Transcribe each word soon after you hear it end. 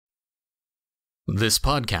This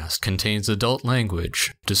podcast contains adult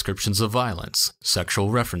language, descriptions of violence, sexual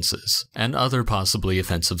references, and other possibly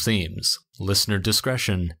offensive themes. Listener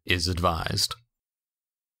discretion is advised.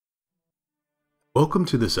 Welcome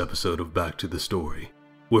to this episode of Back to the Story,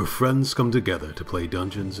 where friends come together to play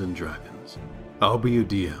Dungeons and Dragons. I'll be your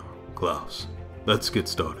DM, Klouse. Let's get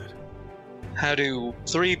started. How do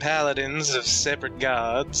three paladins of separate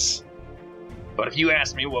gods? But if you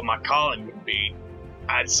ask me what my calling would be,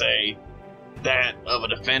 I'd say that of a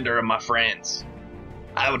defender of my friends.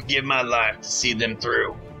 I would give my life to see them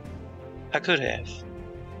through. I could have,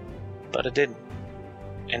 but I didn't.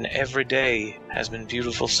 And every day has been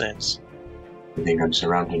beautiful since. I think I'm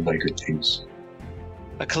surrounded by good things.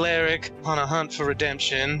 A cleric on a hunt for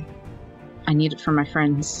redemption. I need it for my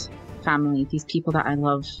friends, family, these people that I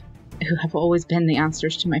love, who have always been the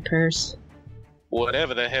answers to my prayers.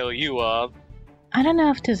 Whatever the hell you are. I don't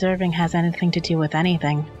know if deserving has anything to do with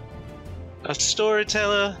anything. A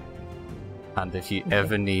storyteller. And if you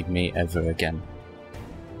ever need me ever again,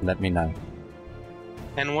 let me know.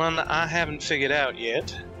 And one I haven't figured out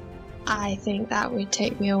yet. I think that would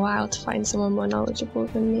take me a while to find someone more knowledgeable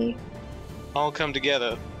than me. All come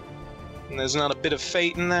together. And there's not a bit of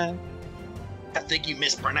fate in that? I think you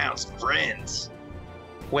mispronounced friends.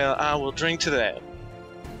 Well, I will drink to that.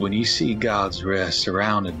 When you see God's rest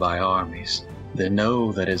surrounded by armies, then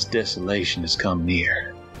know that his desolation has come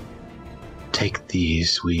near. Take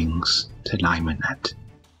these wings to Nyessa.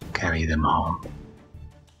 Carry them home.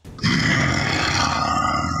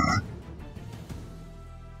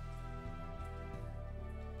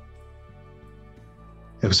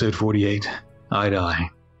 Episode 48, Eye to Eye.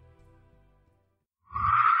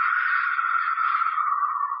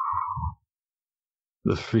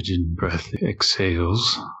 The frigid breath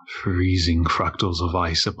exhales, freezing fractals of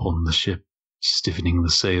ice upon the ship, stiffening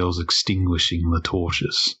the sails, extinguishing the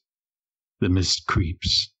torches. The mist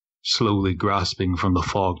creeps, slowly grasping from the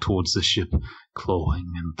fog towards the ship,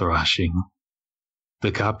 clawing and thrashing.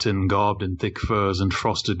 The captain, garbed in thick furs and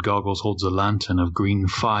frosted goggles, holds a lantern of green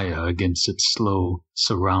fire against its slow,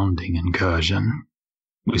 surrounding incursion.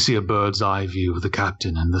 We see a bird's eye view of the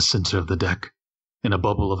captain in the center of the deck, in a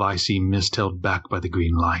bubble of icy mist held back by the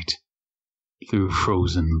green light. Through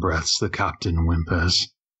frozen breaths, the captain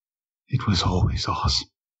whimpers, "It was always ours.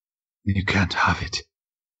 You can't have it."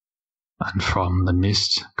 And from the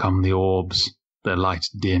mist come the orbs, their light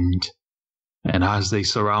dimmed, and as they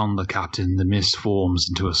surround the captain, the mist forms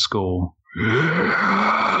into a skull.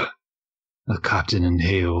 The captain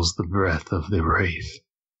inhales the breath of the wraith.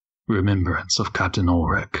 Remembrance of Captain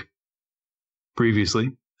Ulrich.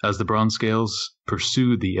 Previously, as the Bronze Scales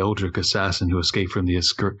pursued the Eldritch assassin who escaped from the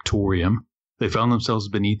scriptorium, they found themselves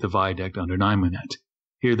beneath the viaduct under Nyessa.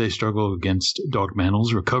 Here they struggled against dark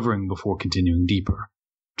mantles, recovering before continuing deeper.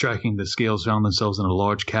 Tracking the Scales found themselves in a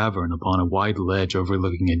large cavern upon a wide ledge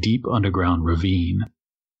overlooking a deep underground ravine.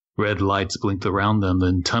 Red lights blinked around them,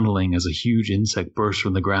 then tunneling as a huge insect burst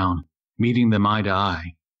from the ground, meeting them eye to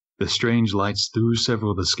eye. The strange lights threw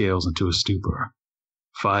several of the Scales into a stupor.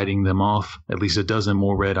 Fighting them off, at least a dozen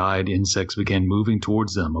more red-eyed insects began moving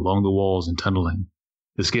towards them along the walls and tunneling.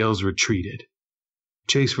 The Scales retreated.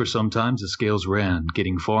 Chased for some time, the Scales ran,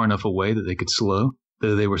 getting far enough away that they could slow,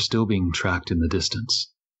 though they were still being tracked in the distance.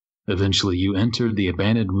 Eventually you entered the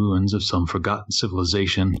abandoned ruins of some forgotten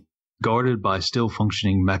civilization, guarded by still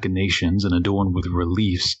functioning machinations and adorned with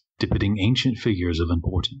reliefs depicting ancient figures of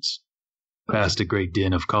importance. Past a great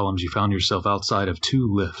den of columns, you found yourself outside of two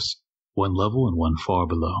lifts, one level and one far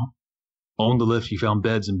below. On the lift you found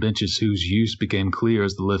beds and benches whose use became clear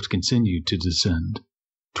as the lift continued to descend.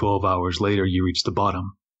 12 hours later you reached the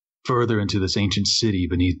bottom, further into this ancient city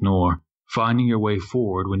beneath Nor, finding your way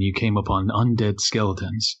forward when you came upon undead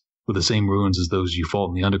skeletons, with the same ruins as those you fought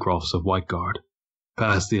in the undercrofts of Whiteguard.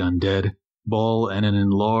 Past the undead, Ball and an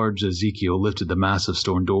enlarged Ezekiel lifted the massive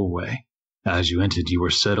stone doorway. As you entered, you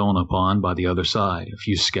were set on upon by the other side, a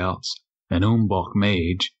few scouts, an Umbach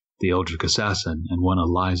mage, the Eldritch assassin, and one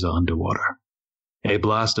Eliza Underwater. A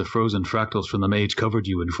blast of frozen fractals from the mage covered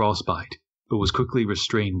you in frostbite, but was quickly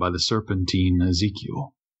restrained by the serpentine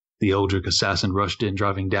Ezekiel. The Eldritch assassin rushed in,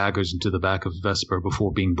 driving daggers into the back of Vesper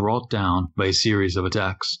before being brought down by a series of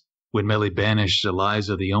attacks. When Meli banished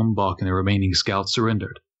Eliza, the Umbach and the remaining scouts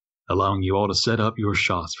surrendered, allowing you all to set up your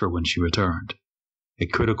shots for when she returned. A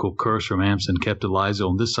critical curse from Amsen kept Eliza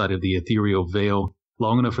on this side of the ethereal veil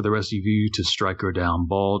long enough for the rest of you to strike her down,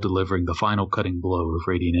 Ball delivering the final cutting blow of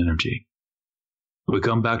radiant energy. We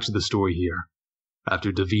come back to the story here.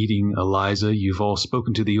 After defeating Eliza, you've all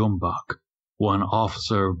spoken to the Umbach, one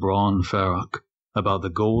Officer Braun Farrock, about the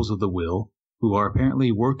goals of the Will, who are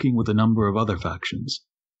apparently working with a number of other factions.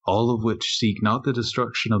 all of which seek not the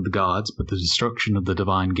destruction of the gods, but the destruction of the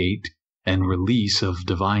divine gate and release of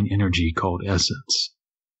divine energy called essence.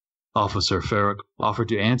 Officer Farrock offered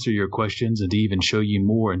to answer your questions and to even show you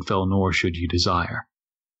more in Felnor should you desire.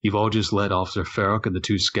 You've all just let Officer Farrock and the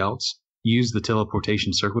 2 scouts use the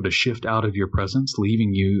teleportation circle to shift out of your presence,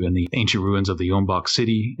 leaving you in the ancient ruins of the Yombok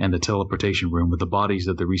city and the teleportation room with the bodies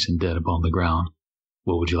of the recent dead upon the ground.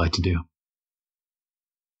 What would you like to do?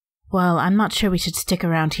 Well, I'm not sure we should stick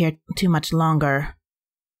around here too much longer.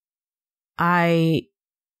 I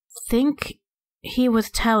think he was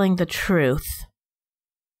telling the truth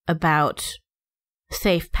about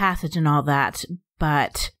safe passage and all that,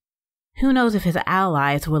 but who knows if his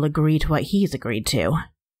allies will agree to what he's agreed to.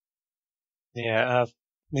 Yeah, I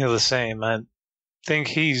feel the same. I think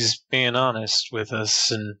he's being honest with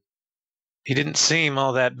us, and he didn't seem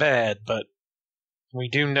all that bad, but we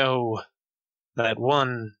do know that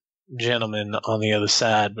one gentleman on the other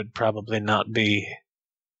side would probably not be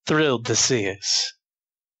thrilled to see us.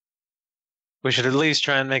 We should at least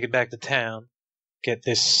try and make it back to town, get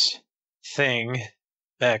this thing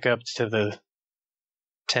back up to the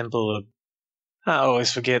temple of... I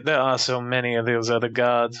always forget, there are so many of those other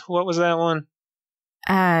gods. What was that one?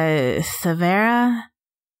 Severa?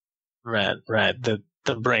 Right, the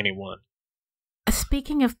brainy one.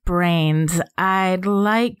 Speaking of brains, I'd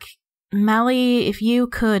like, Meli, if you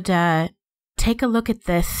could take a look at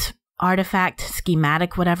this artifact,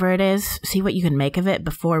 schematic, whatever it is, see what you can make of it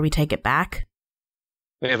before we take it back.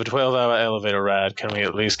 We have a 12-hour elevator ride. Can we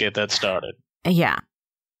at least get that started? Yeah.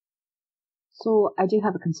 So I do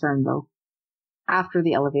have a concern, though. After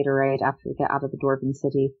the elevator ride, after we get out of the Dwarven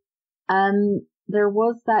City, there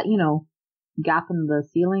was that, gap in the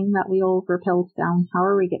ceiling that we all repelled down. How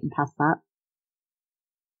are we getting past that?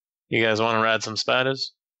 You guys want to ride some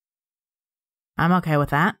spiders? I'm okay with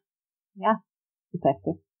that. Yeah,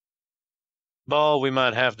 effective. Ball, we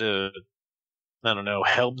might have to,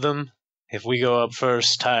 help them. If we go up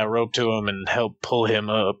first, tie a rope to him, and help pull him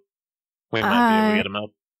up, we might be able to get him up.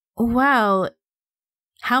 Well,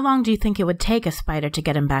 how long do you think it would take a spider to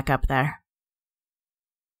get him back up there?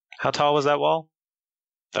 How tall was that wall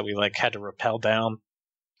that we had to rappel down?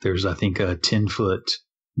 There's, I think, a 10-foot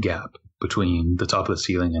gap between the top of the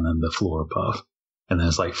ceiling and then the floor above. And then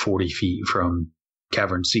it's 40 feet from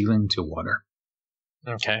cavern ceiling to water.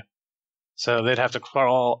 Okay. So they'd have to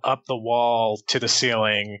crawl up the wall to the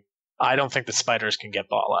ceiling. I don't think the spiders can get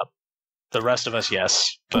Ball up. The rest of us,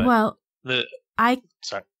 yes. But well, I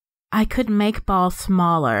could make Ball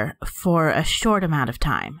smaller for a short amount of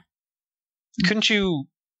time. Couldn't you...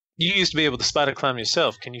 You used to be able to spider climb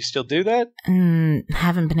yourself. Can you still do that?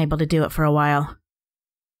 Haven't been able to do it for a while.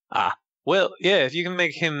 Well, yeah, if you can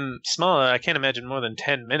make him smaller, I can't imagine more than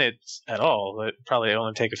 10 minutes at all. It probably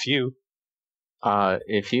only take a few.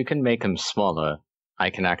 If you can make him smaller,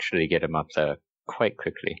 I can actually get him up there quite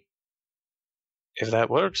quickly. If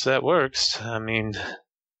that works, that works. I mean, as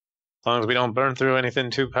long as we don't burn through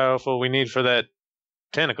anything too powerful we need for that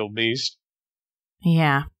tentacle beast.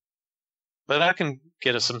 Yeah. But I can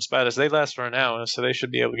get us some spiders. They last for an hour, so they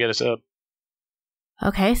should be able to get us up.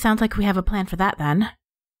 Okay, sounds like we have a plan for that then.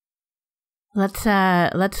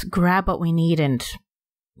 Let's grab what we need and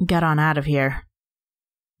get on out of here.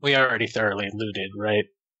 We already thoroughly looted, right?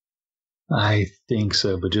 I think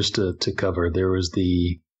so, but just to cover, there was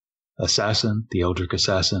the assassin, the Eldritch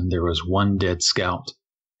assassin, there was one dead scout,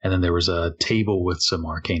 and then there was a table with some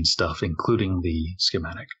arcane stuff, including the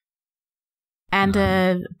schematic. And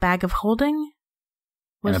a bag of holding?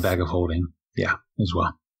 And a bag of holding, yeah, as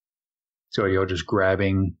well. So are you all just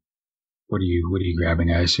grabbing... What are you grabbing?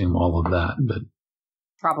 I assume all of that, but...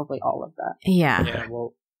 Probably all of that. Yeah. Yeah,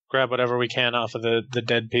 we'll grab whatever we can off of the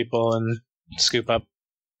dead people and scoop up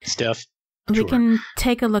stuff. We can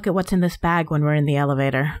take a look at what's in this bag when we're in the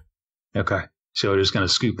elevator. Okay. So we're just going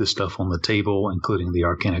to scoop the stuff on the table, including the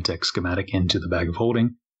Arcanatech Schematic, into the bag of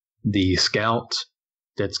holding. The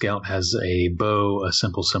dead scout, has a bow, a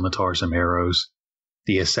simple scimitar, some arrows.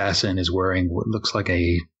 The assassin is wearing what looks like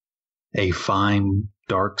a fine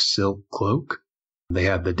dark silk cloak. They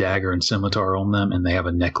have the dagger and scimitar on them, and they have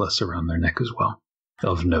a necklace around their neck as well.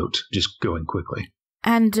 Of note, just going quickly.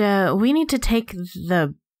 And we need to take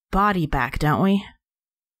the body back, don't we?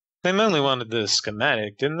 They mainly wanted the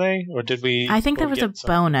schematic, didn't they? Or did we... I think there was a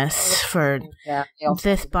bonus for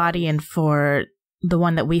this body and for the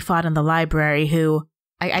one that we fought in the library who...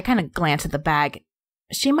 I kind of glanced at the bag.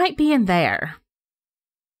 She might be in there.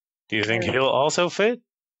 Do you think he'll also fit?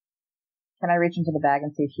 Can I reach into the bag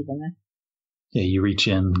and see if she's in there? Yeah, you reach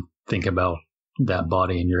in, think about that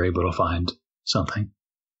body, and you're able to find something.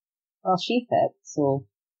 Well, she fit, so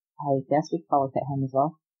I guess we could probably fit him as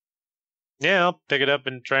well. Yeah, I'll pick it up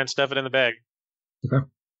and try and stuff it in the bag. Okay.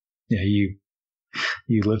 Yeah,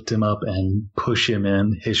 you lift him up and push him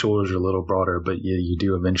in. His shoulders are a little broader, but you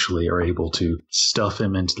do eventually are able to stuff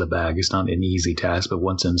him into the bag. It's not an easy task, but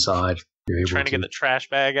once inside, you're able Trying to get the trash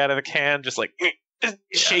bag out of the can, just like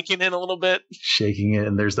shaking it a little bit. Shaking it,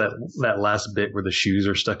 and there's that last bit where the shoes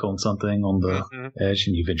are stuck on something on the edge,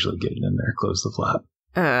 and you eventually get it in there, close the flap.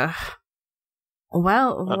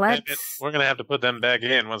 Well, let's... We're going to have to put them back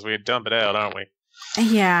in once we dump it out, aren't we?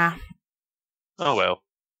 Yeah. Oh, well.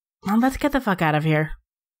 Well, let's get the fuck out of here.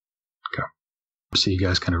 Okay. So you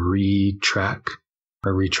guys kind of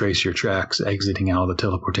retrace your tracks, exiting out of the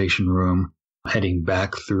teleportation room, heading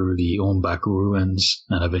back through the Umbak ruins,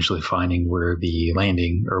 and eventually finding where the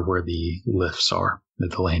landing, or where the lifts are,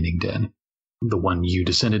 at the landing den. The one you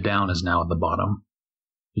descended down is now at the bottom.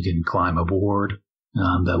 You can climb aboard.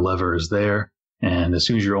 That lever is there. And as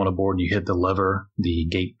soon as you're on a board and you hit the lever, the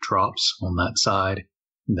gate drops on that side.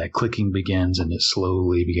 That clicking begins, and it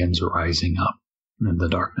slowly begins rising up in the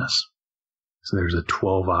darkness. So there's a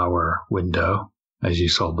 12-hour window, as you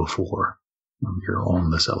saw before, when you're on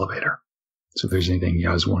this elevator. So if there's anything you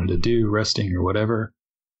guys wanted to do, resting or whatever,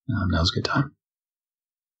 now's a good time.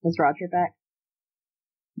 Is Roger back?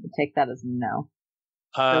 I'll take that as a no.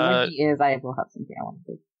 So when he is, I will have something I want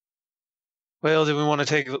to do. Well, do we want to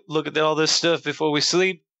take a look at all this stuff before we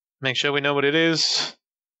sleep? Make sure we know what it is?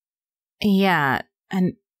 Yeah,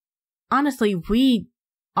 and honestly, we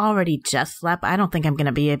already just slept. I don't think I'm going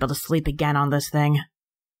to be able to sleep again on this thing.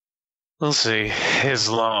 We'll see. It's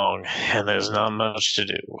long, and there's not much to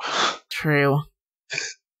do. True.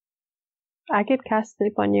 I could cast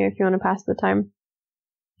sleep on you if you want to pass the time.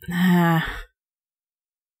 Yeah.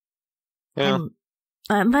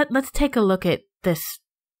 Let's take a look at this,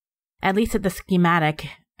 at least at the schematic,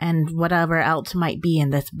 and whatever else might be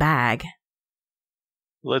in this bag.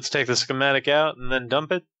 Let's take the schematic out and then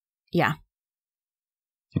dump it? Yeah.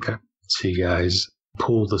 Okay. So you guys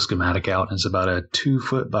pull the schematic out, and it's about a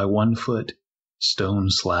 2-foot by 1-foot stone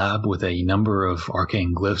slab with a number of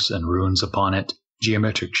arcane glyphs and runes upon it.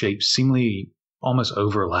 Geometric shapes seemingly almost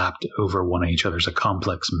overlapped over one of each other. It's a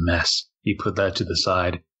complex mess. You put that to the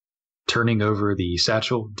side. Turning over the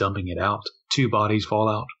satchel, dumping it out. 2 bodies fall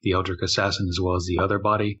out, the Eldritch Assassin as well as the other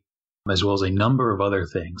body, as well as a number of other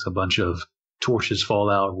things. A bunch of torches fall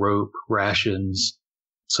out, rope, rations,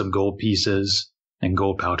 some gold pieces, and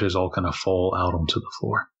gold pouches all kind of fall out onto the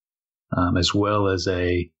floor. As well as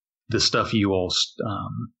the stuff you all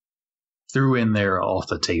threw in there off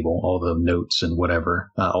the table, all the notes and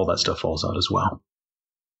whatever, all that stuff falls out as well.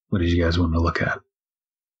 What did you guys want to look at?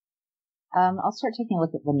 I'll start taking a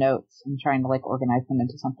look at the notes and trying to organize them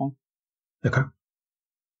into something. Okay.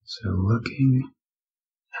 So looking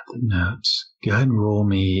at the notes, go ahead and roll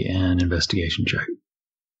me an investigation check.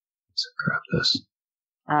 So grab this.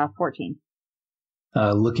 14.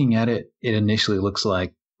 Looking at it, it initially looks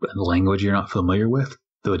like a language you're not familiar with,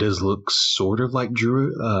 though it does look sort of like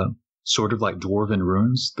Dwarven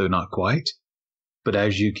runes, though not quite. But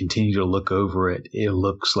as you continue to look over it, it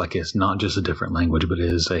looks like it's not just a different language, but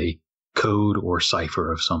it is a code or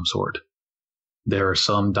cipher of some sort. There are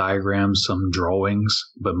some diagrams, some drawings,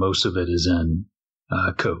 but most of it is in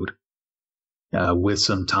code. With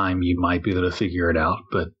some time, you might be able to figure it out,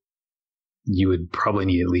 but you would probably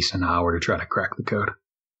need at least an hour to try to crack the code.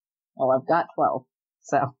 Well, I've got 12,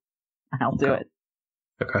 so I'll do it.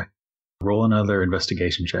 Okay. Roll another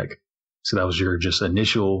investigation check. So that was your just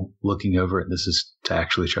initial looking over it. This is to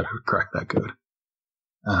actually try to crack that code.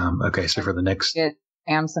 Okay, so for the next... Get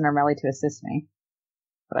Amsen or Meli to assist me.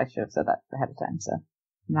 But I should have said that ahead of time, so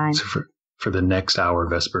 9. So for the next hour,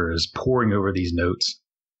 Vesper is poring over these notes.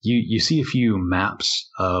 You see a few maps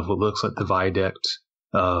of what looks like the viaduct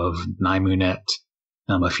of Nymunet,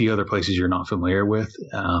 a few other places you're not familiar with,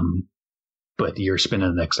 but you're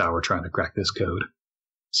spending the next hour trying to crack this code.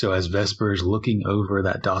 So as Vesper is looking over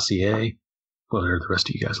that dossier, what are the rest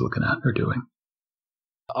of you guys looking at or doing?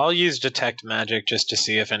 I'll use Detect Magic just to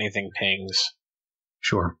see if anything pings.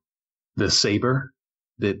 Sure. The saber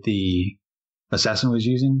that the assassin was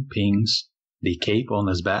using pings. The cape on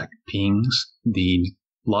his back pings. The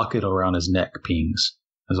locket around his neck pings.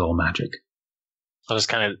 Is all magic. I'll just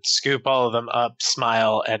kind of scoop all of them up,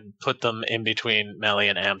 smile, and put them in between Meli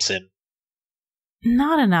and Amsen.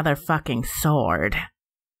 Not another fucking sword.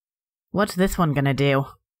 What's this one gonna do?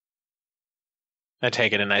 I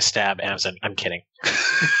take it and I stab Amsen. I'm kidding.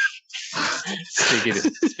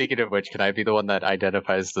 Speaking of which, can I be the one that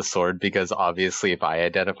identifies the sword? Because obviously if I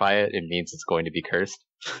identify it, it means it's going to be cursed.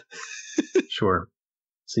 Sure.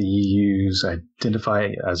 So you use identify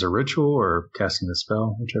as a ritual or casting the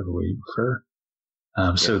spell, whichever way you prefer.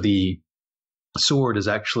 So the sword is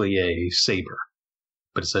actually a saber,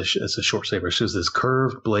 but it's a short saber. It shows this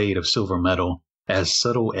curved blade of silver metal as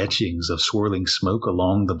subtle etchings of swirling smoke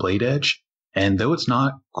along the blade edge. And though it's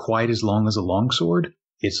not quite as long as a longsword,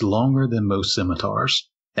 it's longer than most scimitars.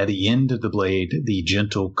 At the end of the blade, the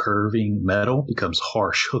gentle curving metal becomes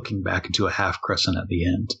harsh, hooking back into a half crescent at the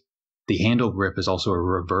end. The handle grip is also a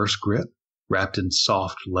reverse grip wrapped in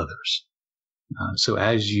soft leathers. So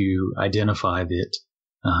as you identify that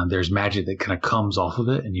there's magic that kind of comes off of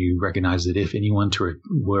it, and you recognize that if anyone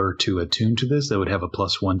were to attune to this, they would have a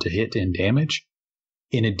 +1 to hit and damage.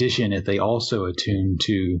 In addition, if they also attune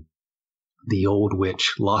to the Old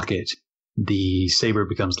Witch locket, the saber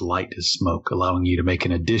becomes light as smoke, allowing you to make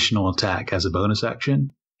an additional attack as a bonus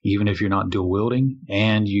action, even if you're not dual wielding,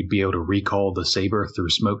 and you'd be able to recall the saber through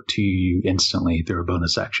smoke to you instantly through a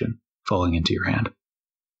bonus action falling into your hand.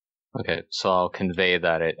 Okay, so I'll convey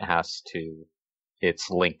that it's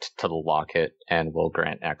linked to the locket and will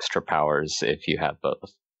grant extra powers if you have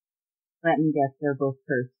both. Let me guess, they're both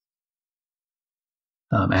cursed.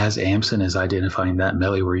 As Amsen is identifying that,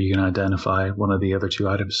 Meli, were you going to identify one of the other two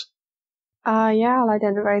items? Yeah, I'll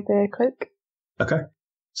identify the cloak. Okay.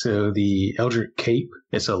 So the Eldritch Cape,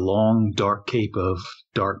 it's a long, dark cape of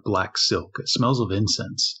dark black silk. It smells of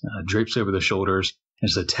incense, drapes over the shoulders, and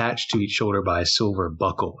is attached to each shoulder by a silver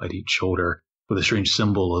buckle at each shoulder with a strange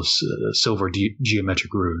symbol of silver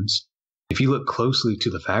geometric runes. If you look closely to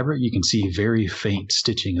the fabric, you can see very faint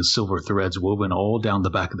stitching of silver threads woven all down the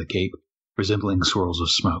back of the cape, resembling swirls of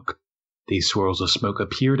smoke. These swirls of smoke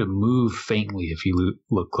appear to move faintly if you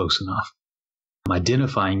look close enough.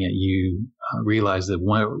 Identifying it, you realize that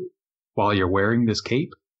while you're wearing this cape,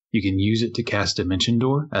 you can use it to cast Dimension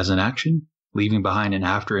Door as an action, leaving behind an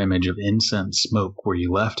after image of incense smoke where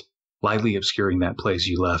you left, lightly obscuring that place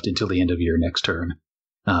you left until the end of your next turn.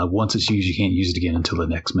 Once it's used, you can't use it again until the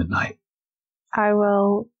next midnight. I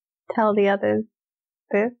will tell the others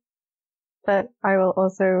this, but I will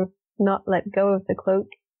also not let go of the cloak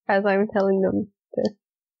as I'm telling them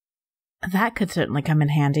this. That could certainly come in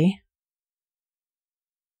handy.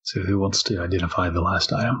 So who wants to identify the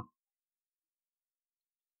last item?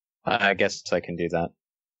 I guess I can do that.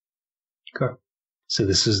 Okay. So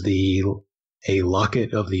this is a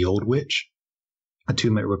locket of the Old Witch,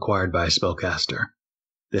 attunement required by a spellcaster.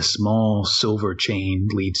 This small silver chain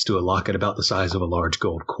leads to a locket about the size of a large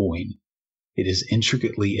gold coin. It is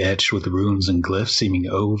intricately etched with runes and glyphs seeming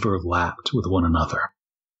overlapped with one another.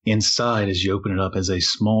 Inside, as you open it up, is a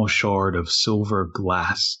small shard of silver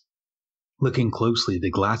glass. Looking closely, the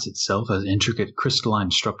glass itself has intricate crystalline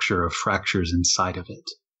structure of fractures inside of it.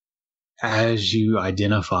 As you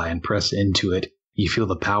identify and press into it, you feel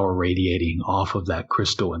the power radiating off of that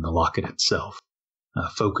crystal in the locket itself.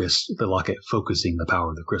 The locket focusing the power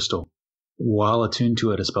of the crystal. While attuned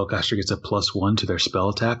to it, a spellcaster gets a +1 to their spell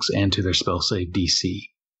attacks and to their spell save DC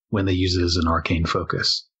when they use it as an arcane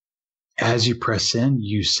focus. As you press in,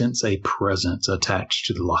 you sense a presence attached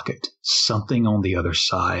to the locket, something on the other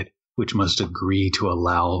side, which must agree to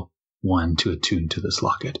allow one to attune to this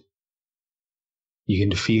locket. You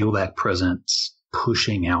can feel that presence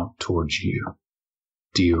pushing out towards you.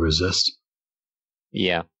 Do you resist?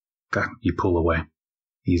 Yeah. Okay, you pull away.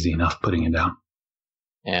 Easy enough putting it down.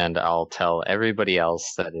 And I'll tell everybody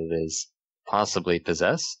else that it is possibly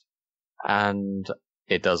possessed, and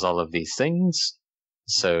it does all of these things.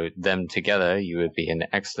 So them together, you would be an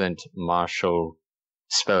excellent martial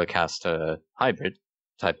spellcaster hybrid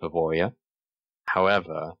type of warrior.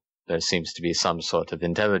 However, there seems to be some sort of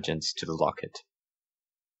intelligence to the locket.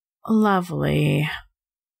 Lovely.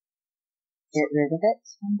 Get rid of it,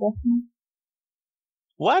 I'm guessing.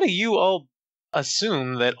 Why do you all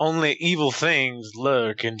assume that only evil things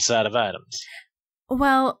lurk inside of items?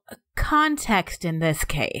 Well, context in this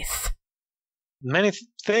case. Many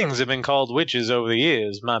things have been called witches over the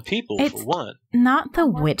years, my people for one. Not the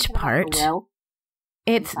witch part.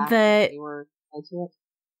 It's the...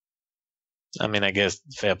 I mean, I guess,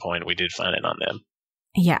 fair point, we did find it on them.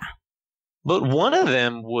 Yeah. But one of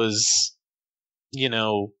them was,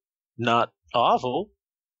 not awful.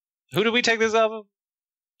 Who did we take this off of?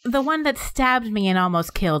 The one that stabbed me and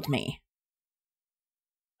almost killed me.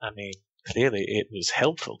 I mean, clearly it was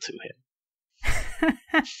helpful to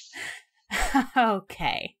him.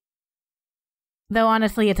 Okay. Though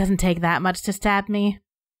honestly, it doesn't take that much to stab me.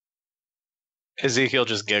 Ezekiel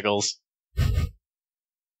just giggles.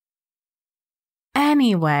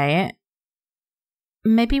 Anyway,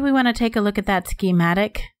 maybe we want to take a look at that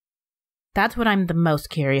schematic. That's what I'm the most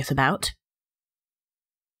curious about.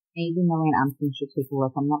 Maybe Meli and Amsen should take a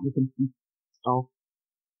look. I'm not looking for stuff.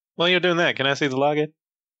 While you're doing that, can I see the login?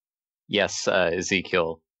 Yes,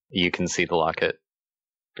 Ezekiel You can see the locket.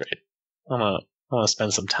 Great. I'm gonna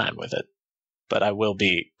spend some time with it. But I will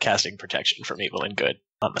be casting protection from evil and good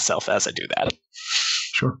on myself as I do that.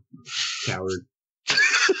 Sure. Coward.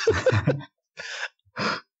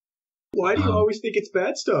 Why do you always think it's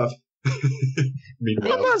bad stuff?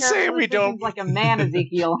 I'm not saying we don't. Like a man,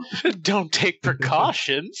 Ezekiel. Don't take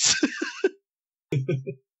precautions.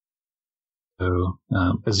 So,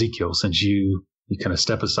 Ezekiel, since you kind of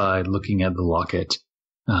step aside looking at the locket,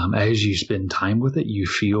 as you spend time with it, you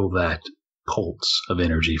feel that pulse of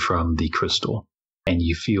energy from the crystal, and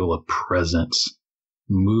you feel a presence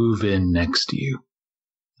move in next to you.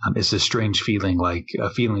 It's a strange feeling, like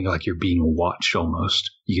you're being watched almost.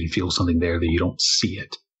 You can feel something there that you don't see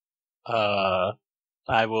it.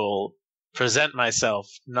 I will present myself,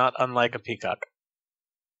 not unlike a peacock.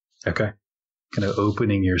 Okay. Kind of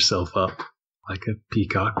opening yourself up like a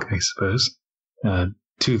peacock, I suppose,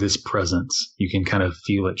 to this presence. You can kind of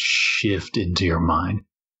feel it shift into your mind,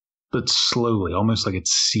 but slowly, almost like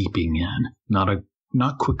it's seeping in.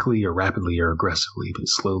 Not quickly or rapidly or aggressively, but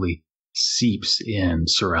slowly seeps in,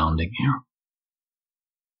 surrounding you.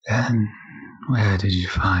 And where did you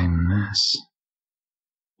find this?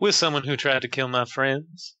 With someone who tried to kill my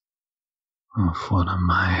friends. Off one of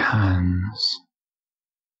my hands.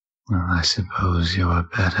 Well, I suppose you're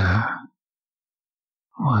better.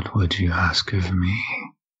 What would you ask of me?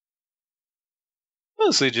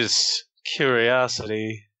 Mostly just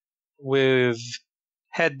curiosity.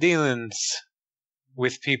 Had dealings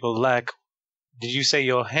with people like, did you say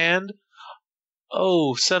your hand?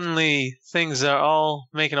 Oh, suddenly things are all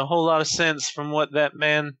making a whole lot of sense from what that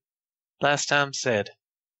man last time said.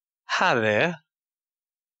 Hi there.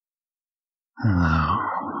 Hello.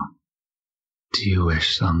 Do you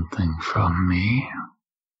wish something from me?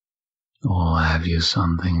 Or have you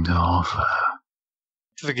something to offer?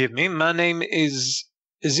 Forgive me, my name is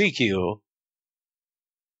Ezekiel.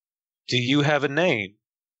 Do you have a name?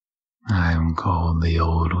 I am called the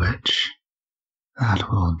Old Witch. That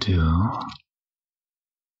will do.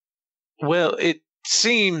 Well, it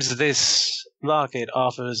seems this locket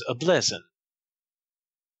offers a blessing.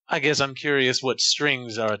 I guess I'm curious what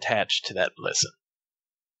strings are attached to that blessing.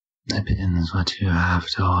 Depends what you have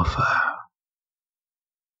to offer.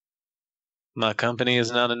 My company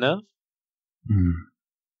is not enough?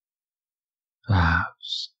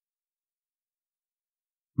 Perhaps.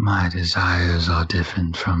 My desires are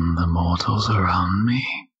different from the mortals around me.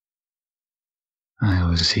 I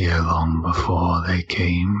was here long before they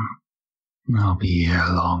came. I'll be here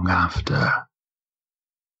long after.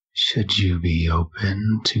 Should you be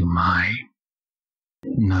open to my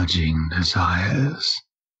nudging desires,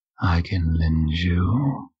 I can lend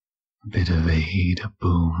you a bit of aid, a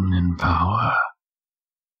boon, and power.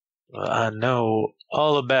 Well, I know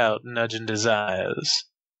all about nudging desires.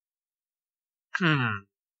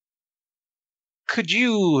 Could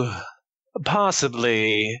you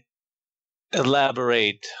possibly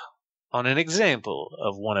elaborate on an example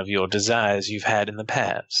of one of your desires you've had in the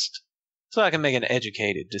past, so I can make an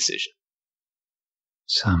educated decision?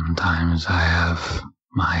 Sometimes I have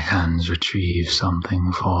my hands retrieve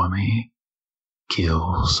something for me,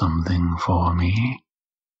 kill something for me,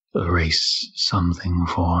 erase something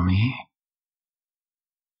for me.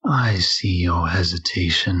 I see your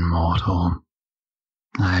hesitation, mortal.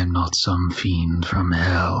 I am not some fiend from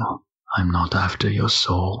hell. I'm not after your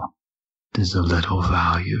soul. It is of little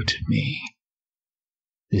value to me.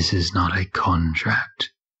 This is not a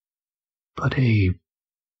contract, but a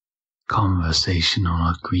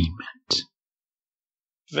conversational agreement.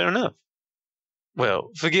 Fair enough. Well,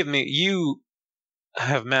 forgive me, you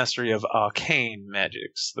have mastery of arcane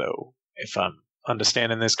magics, though, if I'm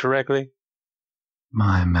understanding this correctly.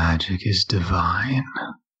 My magic is divine.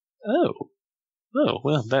 Oh,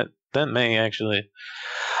 well, that may actually...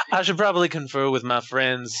 I should probably confer with my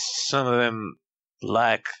friends. Some of them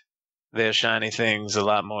like their shiny things a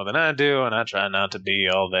lot more than I do, and I try not to be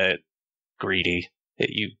all that greedy.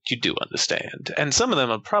 You do understand. And some of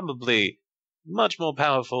them are probably much more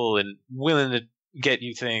powerful and willing to get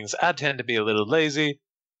you things. I tend to be a little lazy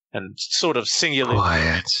and sort of singular.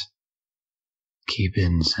 Quiet. Keep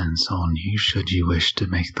incense on you should you wish to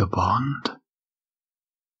make the bond.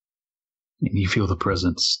 And you feel the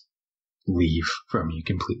presence leave from you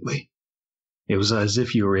completely. It was as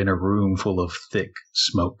if you were in a room full of thick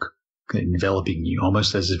smoke enveloping you,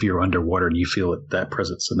 almost as if you were underwater, and you feel that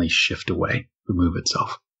presence suddenly shift away, remove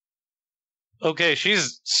itself. Okay,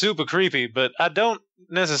 she's super creepy, but I don't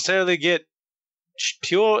necessarily get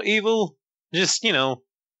pure evil. Just,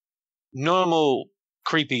 normal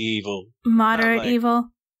creepy evil. Moderate evil?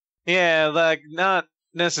 Yeah, like, not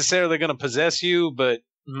necessarily gonna possess you, but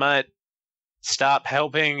might stop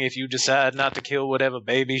helping if you decide not to kill whatever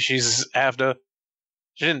baby she's after.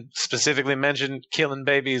 She didn't specifically mention killing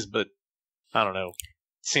babies, but I don't know.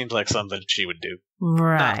 Seems like something she would do.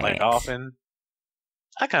 Right. Not like often.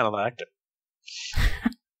 I kind of liked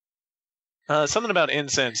her. Something about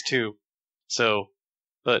incense, too. So,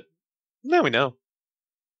 but now we know.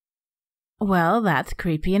 Well, that's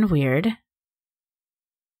creepy and weird.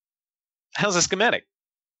 How's the schematic?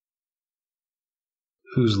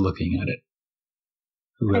 Who's looking at it?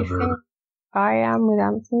 Whoever. I think I am with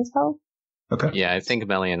Amsen's help. Okay. Yeah, I think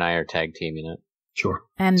Meli and I are tag teaming it. Sure.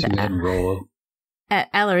 And so go ahead and roll.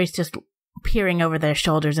 Ellory's just peering over their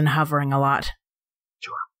shoulders and hovering a lot.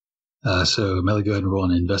 Sure. So, Meli, go ahead and roll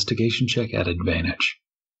an investigation check at advantage.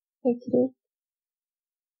 Thank you.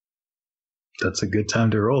 That's a good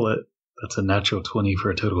time to roll it. That's a natural 20 for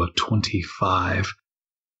a total of 25.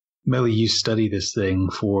 Meli, you study this thing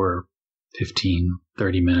for 15,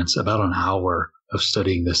 30 minutes, about an hour of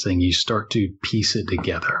studying this thing. You start to piece it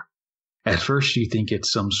together. At first, you think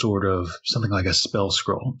it's something like a spell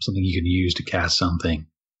scroll, something you can use to cast something.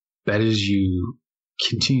 That is, you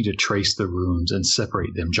continue to trace the runes and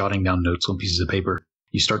separate them, jotting down notes on pieces of paper.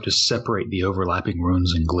 You start to separate the overlapping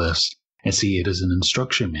runes and glyphs and see it as an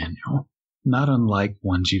instruction manual, not unlike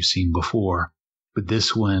ones you've seen before, but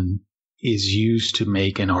this one is used to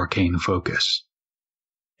make an arcane focus.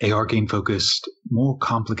 A arcane focus more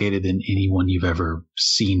complicated than any one you've ever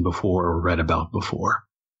seen before or read about before.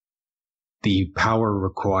 The power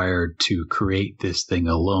required to create this thing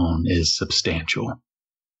alone is substantial.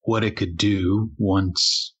 What it could do,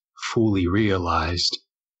 once fully realized,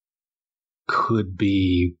 could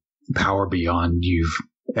be power beyond you've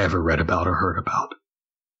ever read about or heard about.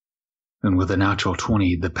 And with a natural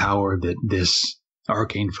 20, the power that this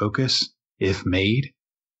arcane focus, if made,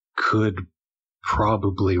 could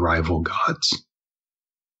probably rival gods.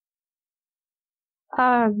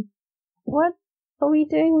 What are we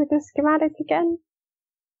doing with this schematic again?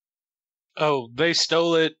 Oh, they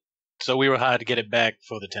stole it, so we were hired to get it back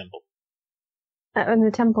for the temple. And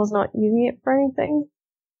the temple's not using it for anything?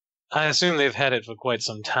 I assume they've had it for quite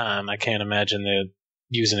some time. I can't imagine they're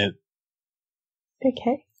using it.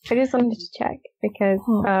 Okay. I just wanted to check, because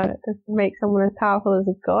this would make someone as powerful as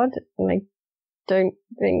a god, and I don't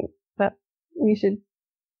think that we should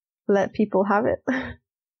let people have it.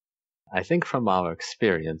 I think from our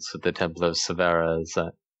experience with the Temple of Severa is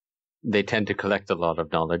that they tend to collect a lot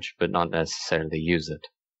of knowledge, but not necessarily use it.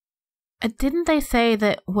 Didn't they say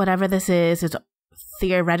that whatever this is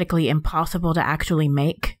theoretically impossible to actually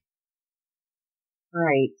make?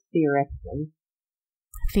 Right, theoretically.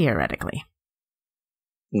 Theoretically.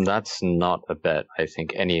 That's not a bet I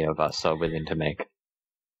think any of us are willing to make.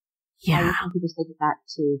 Yeah. I think we just take it back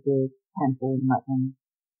to the temple and let them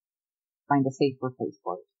find a safer place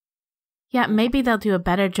for it. Yeah, maybe they'll do a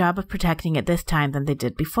better job of protecting it this time than they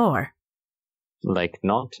did before. Like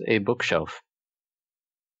not a bookshelf.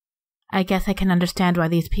 I guess I can understand why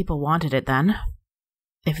these people wanted it then.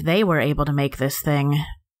 If they were able to make this thing.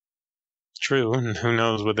 True, and who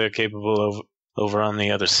knows what they're capable of over on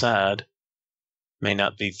the other side. May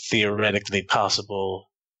not be theoretically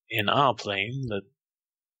possible in our plane, but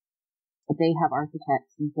they have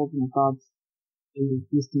architects and children of gods who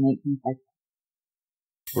used to make things like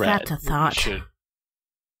that. That's a thought.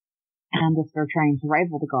 And if they're trying to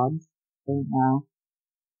rival the gods, then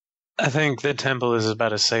I think the temple is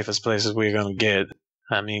about as safe a place as we're going to get.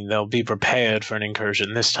 I mean, they'll be prepared for an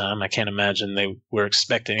incursion this time. I can't imagine they were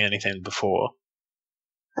expecting anything before.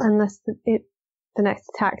 Unless the next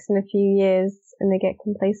attack's in a few years and they get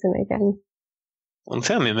complacent again. Well,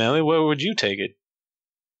 tell me, Meli, where would you take it?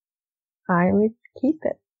 I would keep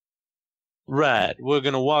it. Right, we're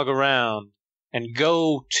going to walk around and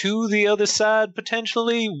go to the other side,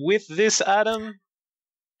 potentially, with this item?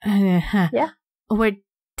 Yeah. We're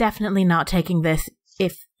definitely not taking this.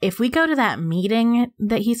 If we go to that meeting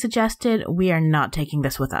that he suggested, we are not taking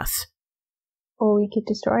this with us. Or we could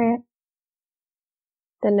destroy it.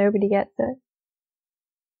 Then nobody gets it.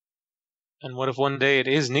 And what if one day it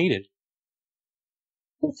is needed?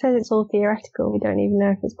 It says it's all theoretical. We don't even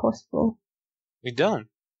know if it's possible. We don't.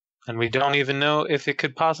 And we don't even know if it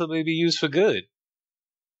could possibly be used for good.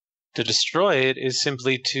 To destroy it is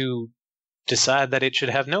simply to decide that it should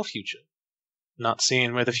have no future, not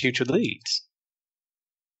seeing where the future leads.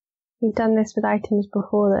 We've done this with items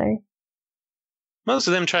before, though. Most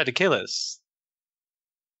of them tried to kill us.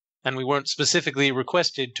 And we weren't specifically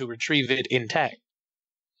requested to retrieve it intact.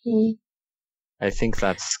 Mm. I think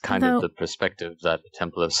that's kind of the perspective that the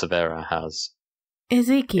Temple of Severa has.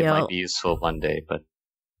 Ezekiel. It might be useful one day, but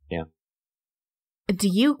yeah. do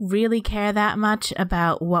you really care that much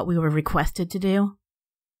about what we were requested to do?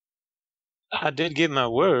 I did give my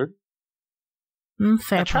word.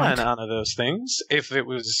 Fair I try point. and honor those things. If it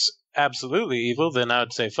was absolutely evil, then I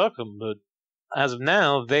would say fuck them. But as of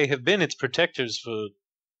now, they have been its protectors for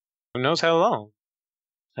who knows how long.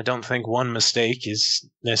 I don't think one mistake is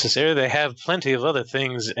necessary. They have plenty of other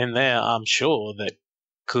things in there, I'm sure, that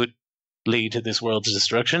could lead to this world's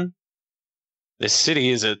destruction. This city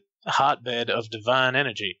is a hotbed of divine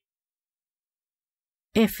energy.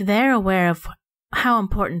 If they're aware of how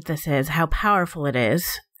important this is, how powerful it is,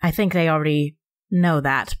 I think they already know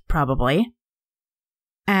that, probably.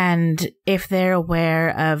 And if they're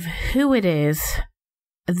aware of who it is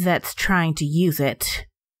that's trying to use it,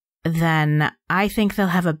 then I think they'll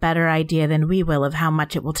have a better idea than we will of how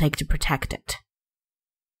much it will take to protect it.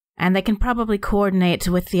 And they can probably coordinate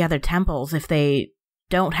with the other temples if they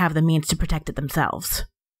don't have the means to protect it themselves.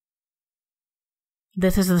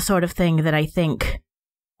 This is the sort of thing that I think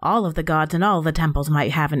all of the gods and all of the temples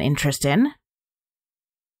might have an interest in.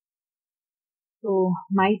 So,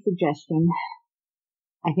 my suggestion,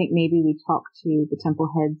 I think maybe we talk to the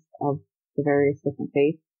temple heads of the various different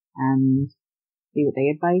faiths and see what they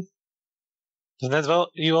advise. So that's all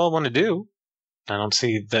you all want to do. I don't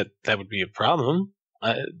see that would be a problem.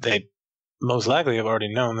 They most likely have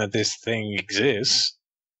already known that this thing exists.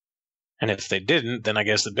 And if they didn't, then I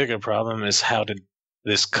guess the bigger problem is how did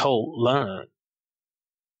this cult learn?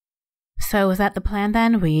 So is that the plan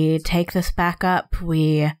then? We take this back up,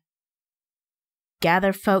 we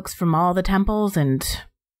gather folks from all the temples and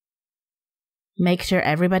make sure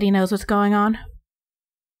everybody knows what's going on?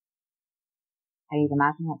 I'd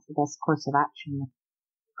imagine that's the best course of action if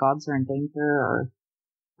gods are in danger or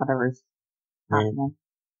whatever's happening.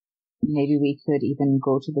 Maybe we could even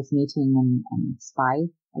go to this meeting and spy,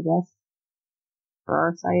 I guess, for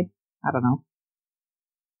our side. I don't know.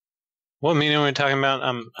 What meeting are we talking about?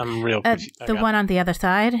 I'm real confused. The one on the other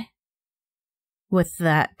side? With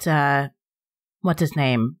that, what's his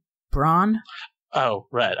name? Braun? Oh,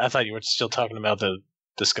 right. I thought you were still talking about the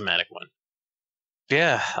schematic one.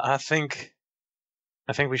 Yeah, I think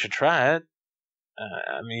we should try it.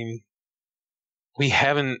 I mean, we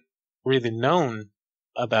haven't really known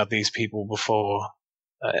about these people before.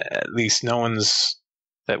 At least no one's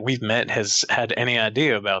that we've met has had any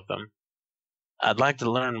idea about them. I'd like to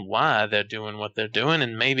learn why they're doing what they're doing,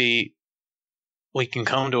 and maybe we can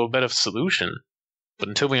come to a better solution. But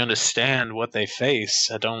until we understand what they face,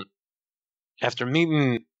 I don't... After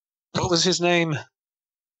meeting... What was his name?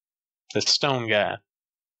 The stone guy.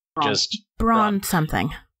 Braun something.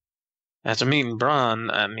 After meeting Braun,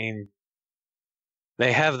 I mean...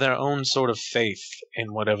 They have their own sort of faith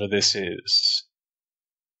in whatever this is.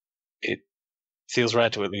 It feels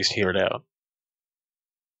right to at least hear it out.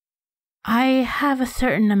 I have a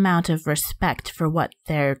certain amount of respect for what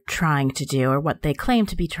they're trying to do, or what they claim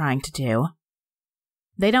to be trying to do.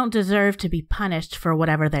 They don't deserve to be punished for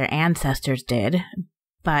whatever their ancestors did,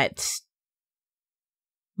 but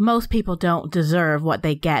most people don't deserve what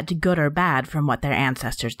they get, good or bad, from what their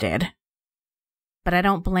ancestors did. But I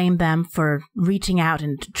don't blame them for reaching out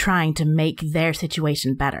and trying to make their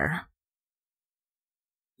situation better.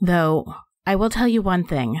 Though, I will tell you one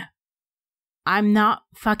thing. I'm not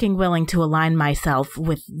fucking willing to align myself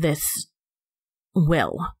with this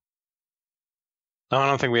will. No, I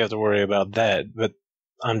don't think we have to worry about that, but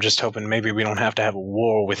I'm just hoping maybe we don't have to have a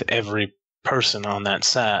war with every person on that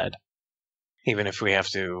side, even if we have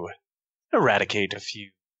to eradicate a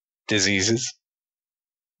few diseases.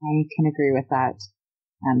 I can agree with that.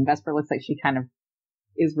 And Vesper looks like she kind of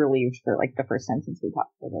is relieved for like the first time since we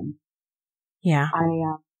talked to them. Yeah.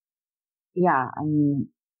 I mean,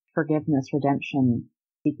 forgiveness, redemption,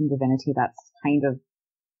 seeking divinity, that's kind of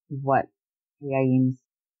what Ayaim's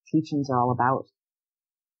teachings are all about.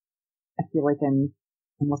 I feel like I'm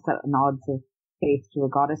almost at odds of faith to a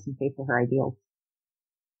goddess and faith to her ideals.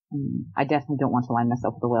 I definitely don't want to align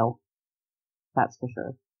myself with the will. That's for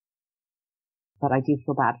sure. But I do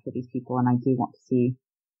feel bad for these people, and I do want to see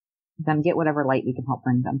them get whatever light we can help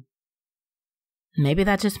bring them. Maybe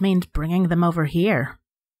that just means bringing them over here.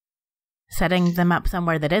 Setting them up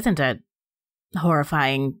somewhere that isn't a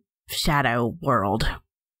horrifying shadow world.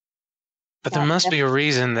 But there must be a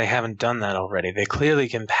reason they haven't done that already. They clearly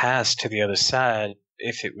can pass to the other side.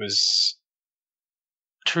 If it was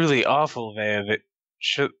truly awful there, that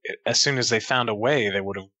as soon as they found a way, they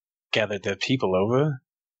would have gathered their people over.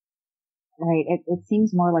 Right. It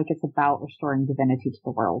seems more like it's about restoring divinity to the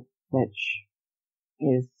world, which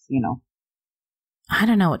is, I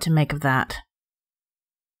don't know what to make of that.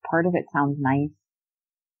 Part of it sounds nice,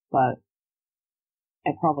 but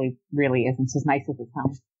it probably really isn't as nice as it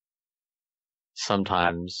sounds.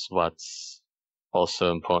 Sometimes what's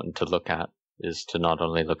also important to look at is to not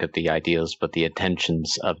only look at the ideals, but the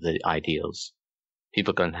intentions of the ideals.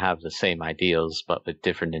 People can have the same ideals, but with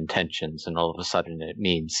different intentions, and all of a sudden it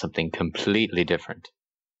means something completely different.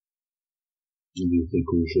 Do you think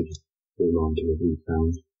we should hold on to what we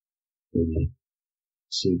found and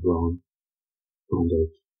see Braun, find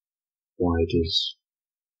out why it is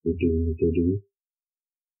they're doing what they're doing?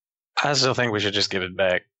 I still think we should just give it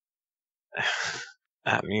back.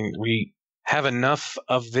 I mean, we have enough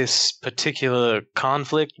of this particular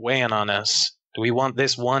conflict weighing on us. Do we want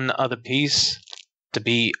this one other piece to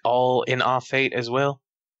be all in our fate as well?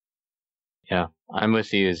 Yeah, I'm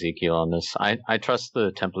with you, Ezekiel, on this. I trust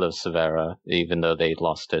the Temple of Severa, even though they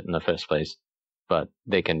lost it in the first place. But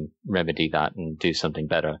they can remedy that and do something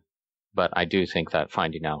better. But I do think that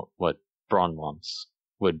finding out what Braun wants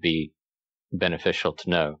would be beneficial to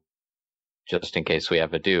know, just in case we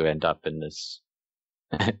ever do end up in this,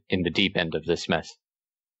 in the deep end of this mess.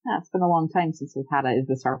 Yeah, it's been a long time since we've had a "is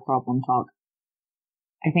this our problem" talk.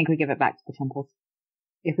 I think we give it back to the temples.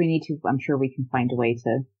 If we need to, I'm sure we can find a way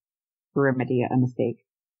to remedy a mistake.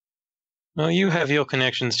 Well, you have your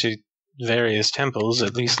connections to various temples.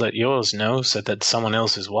 At least let yours know so that someone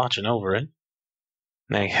else is watching over it.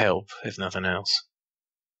 May help, if nothing else.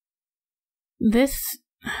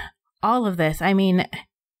 All of this, I mean,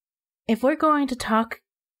 if we're going to talk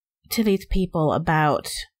to these people about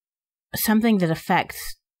something that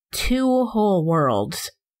affects 2 whole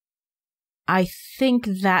worlds, I think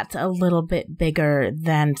that's a little bit bigger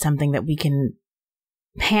than something that we can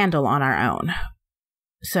handle on our own.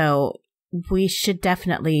 So we should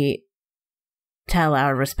definitely tell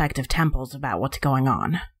our respective temples about what's going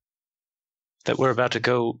on. That we're about to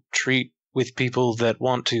go treat with people that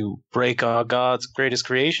want to break our God's greatest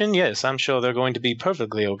creation? Yes, I'm sure they're going to be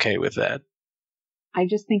perfectly okay with that. I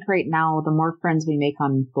just think right now, the more friends we make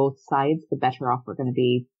on both sides, the better off we're going to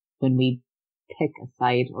be when we pick a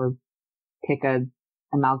side or pick a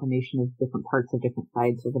amalgamation of different parts of different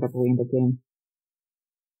sides or whatever we end up doing.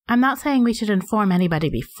 I'm not saying we should inform anybody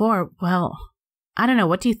before. Well, I don't know.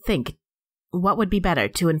 What do you think? What would be better,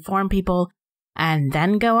 to inform people and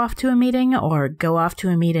then go off to a meeting, or go off to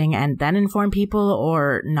a meeting and then inform people,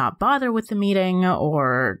 or not bother with the meeting,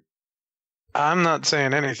 or... I'm not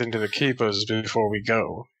saying anything to the keepers before we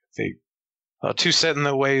go. They are too set in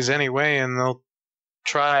their ways anyway, and they'll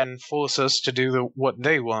try and force us to do what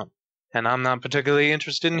they want. And I'm not particularly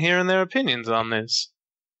interested in hearing their opinions on this.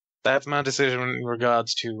 That's my decision in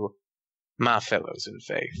regards to my fellows in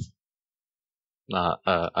faith.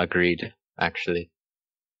 Agreed, actually.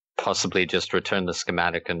 Possibly just return the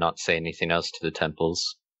schematic and not say anything else to the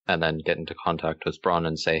temples, and then get into contact with Braun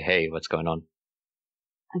and say, hey, what's going on?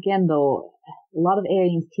 Again, though, a lot of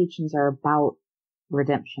Alien's teachings are about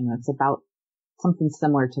redemption. It's about something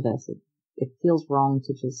similar to this. It feels wrong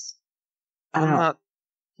to just... I'm not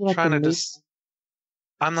trying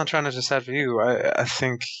to decide for you. I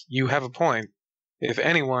think you have a point. If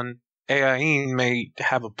anyone, Ain may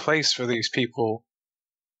have a place for these people.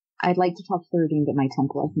 I'd like to talk to the Redeemed at my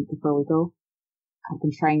temple, I think, before we go. I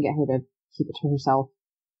can try and get her to keep it to herself.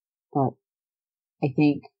 But I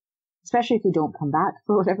think, especially if we don't come back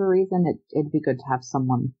for whatever reason, it'd be good to have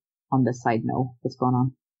someone on this side know what's going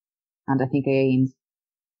on. And I think Ain's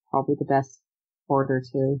probably the best order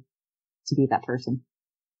to be that person.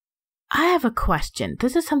 I have a question.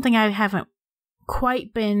 This is something I haven't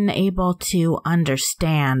quite been able to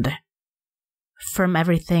understand from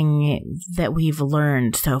everything that we've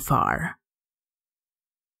learned so far.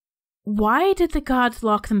 Why did the gods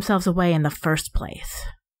lock themselves away in the first place?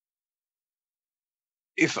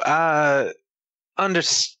 If I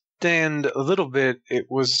understand a little bit, it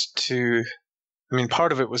was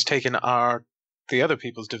part of it was taking the other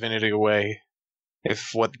people's divinity away. If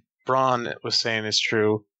what Braun was saying is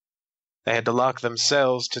true, they had to lock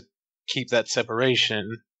themselves to keep that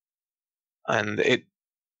separation. And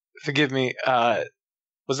forgive me,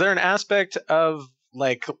 was there an aspect of,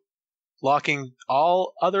 locking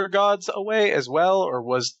all other gods away as well? Or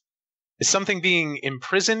is something being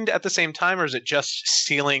imprisoned at the same time, or is it just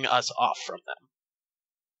sealing us off from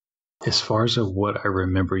them? As far as what I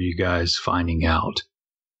remember you guys finding out,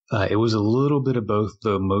 it was a little bit of both,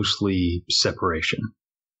 though mostly separation.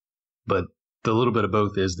 But the little bit of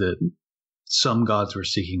both is that some gods were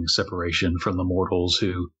seeking separation from the mortals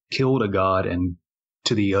who killed a god, and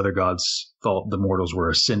to the other gods thought the mortals were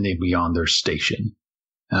ascending beyond their station.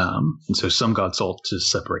 And so some gods sought to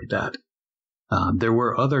separate that. There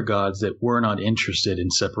were other gods that were not interested in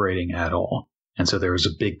separating at all. And so there was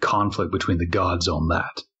a big conflict between the gods on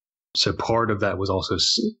that. So part of that was also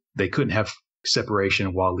they couldn't have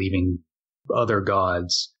separation while leaving other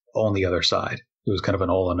gods on the other side. It was kind of an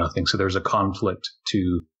all or nothing. So there's a conflict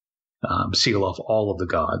to seal off all of the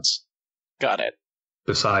gods. Got it.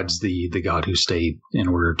 Besides the god who stayed in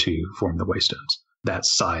order to form the Waystones. That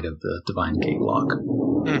side of the Divine Gate lock.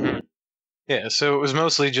 Mm-hmm. Yeah, so it was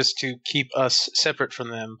mostly just to keep us separate from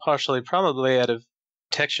them, partially probably out of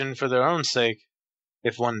protection for their own sake,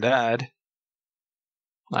 if one died.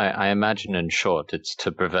 I imagine, in short, it's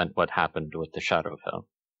to prevent what happened with the Shadowfell,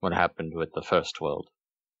 what happened with the First World.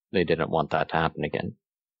 They didn't want that to happen again.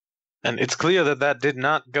 And it's clear that that did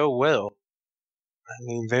not go well. I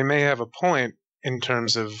mean, they may have a point in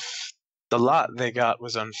terms of the lot they got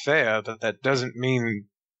was unfair, but that doesn't mean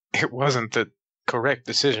it wasn't the correct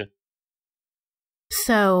decision.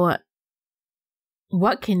 So,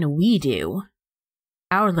 what can we do,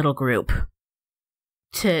 our little group,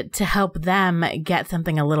 to help them get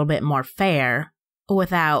something a little bit more fair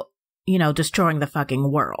without, destroying the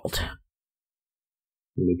fucking world?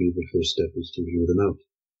 Maybe the first step is to hear them out.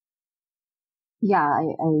 Yeah, I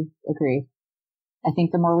agree. I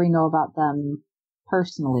think the more we know about them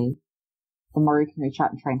personally, the more we can reach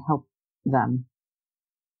out and try and help them.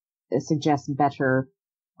 It suggests better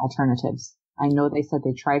alternatives. I know they said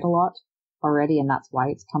they tried a lot already, and that's why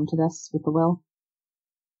it's come to this with the will.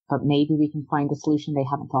 But maybe we can find a solution they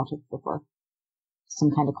haven't thought of before.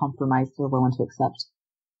 Some kind of compromise they're willing to accept.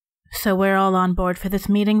 So we're all on board for this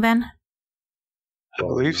meeting then? I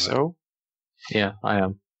believe so. Yeah, I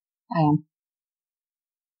am.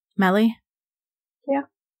 Meli? Yeah.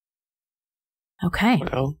 Okay.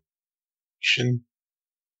 Well, should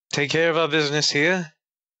take care of our business here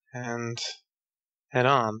and head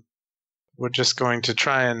on. We're just going to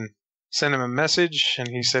try and send him a message, and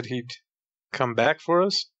he said he'd come back for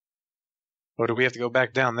us? Or do we have to go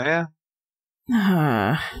back down there?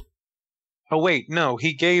 Oh, wait, no,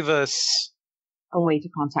 he gave us a way to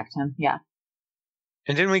contact him, yeah.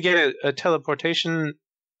 And didn't we get a teleportation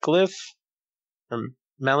glyph? Or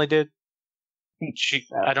Meli did?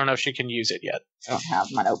 I don't know if she can use it yet. I don't have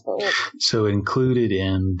my notebook. So included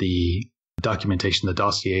in the documentation, the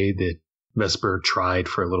dossier that Vesper tried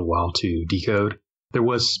for a little while to decode, there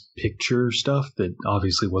was picture stuff that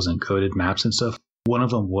obviously wasn't coded, maps and stuff. One of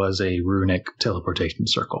them was a runic teleportation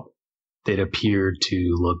circle that appeared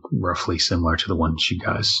to look roughly similar to the ones you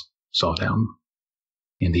guys saw down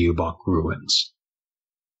in the Ubok ruins.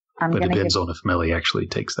 But it depends on if Meli actually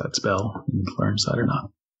takes that spell and learns that or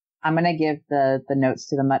not. I'm going to give the notes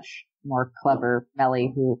to the much more clever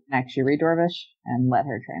Meli who can actually read Dwarvish and let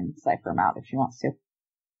her try and cipher them out if she wants to.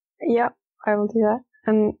 Yep, I will do that.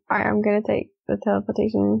 And I am going to take the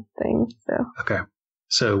teleportation thing, so. Okay.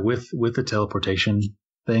 So with the teleportation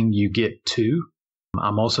thing, you get 2.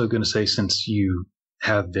 I'm also going to say, since you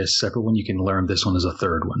have this separate one, you can learn this one as a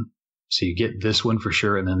third one. So you get this one for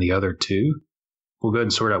sure, and then the other 2. We'll go ahead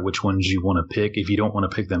and sort out which ones you want to pick. If you don't want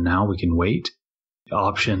to pick them now, we can wait.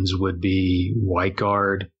 Options would be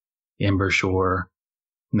Whiteguard, Embershore,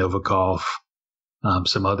 Novikov,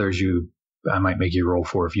 some others I might make you roll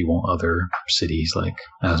for if you want other cities like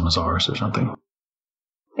Asmazaris or something.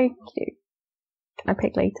 Thank you. Can I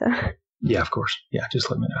pick later? Yeah, of course. Yeah,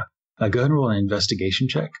 just let me know. Go ahead and roll an investigation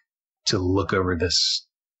check to look over this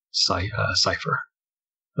cipher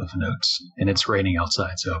of notes. And it's raining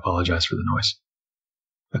outside, so I apologize for the noise.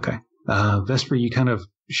 Okay. Vesper, you kind of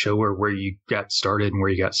show her where you got started and where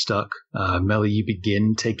you got stuck. Meli, you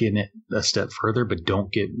begin taking it a step further, but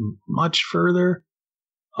don't get much further.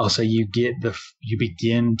 I'll say you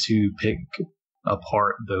begin to pick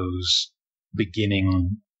apart those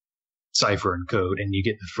beginning cipher and code, and you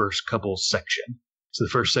get the first couple section. So the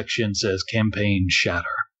first section says Campaign Shatter,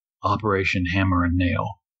 Operation Hammer and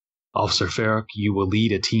Nail. Officer Farrick, you will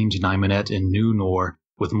lead a team to Nymanet in New Nor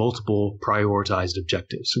with multiple prioritized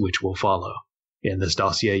objectives, which will follow. In this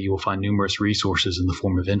dossier, you will find numerous resources in the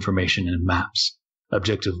form of information and maps.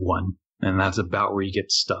 Objective 1, and that's about where you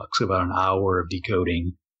get stuck. So about an hour of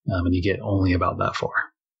decoding, and you get only about that far.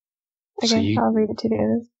 Okay, I'll read it to the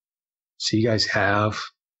others. So you guys have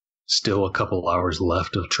still a couple hours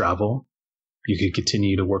left of travel. You could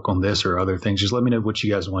continue to work on this or other things. Just let me know what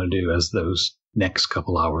you guys want to do as those next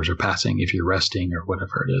couple hours are passing, if you're resting or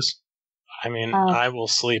whatever it is. I mean, I will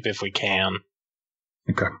sleep if we can.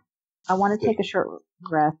 Okay. I want to take a short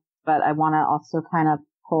rest, but I want to also kind of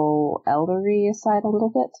pull Ellory aside a little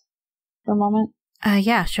bit for a moment.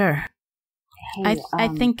 Yeah, sure. Hey, I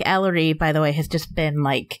think Ellory, by the way, has just been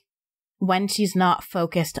like, when she's not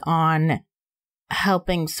focused on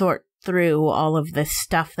helping sort through all of this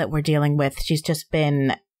stuff that we're dealing with, she's just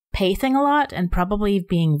been pacing a lot and probably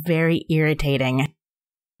being very irritating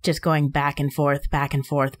just going back and forth, back and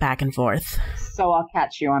forth, back and forth. So I'll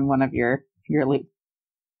catch you on one of your loops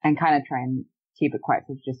and kind of try and keep it quiet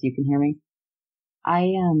so just you can hear me.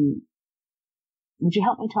 Would you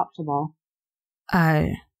help me talk to Ball?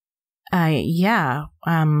 Yeah,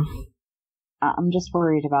 I'm just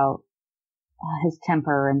worried about his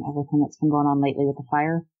temper and everything that's been going on lately with the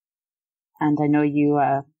fire. And I know you,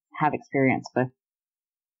 have experience with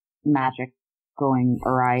magic going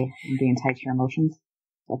awry and being tied to your emotions.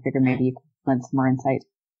 So I figured maybe you could lend some more insight.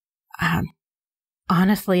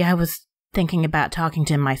 Honestly, I was thinking about talking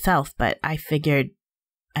to him myself, but I figured,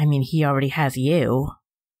 he already has you.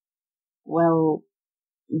 Well,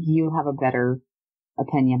 you have a better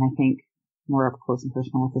opinion, I think. More up close and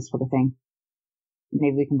personal with this sort of thing.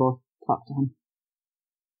 Maybe we can both talk to him.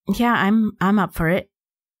 Yeah, I'm up for it.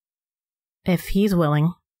 If he's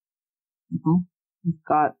willing. Mm-hmm. We've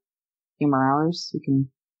got a few more hours. We can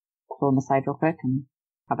pull him aside real quick and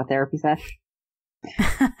have a therapy sesh.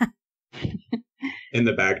 In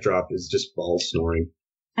the backdrop is just Ball snoring.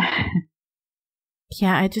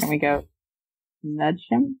 Yeah, Can we go nudge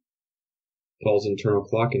him? Ball's internal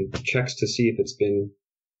clock and checks to see if it's been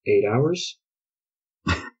 8 hours.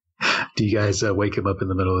 Do you guys wake him up in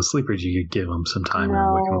the middle of sleep, or do you give him some time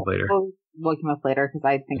and wake him up later? We'll wake him up later, because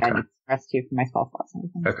I think I need to rest too for my spell slots and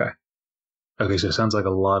everything. Okay, so it sounds like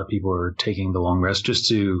a lot of people are taking the long rest just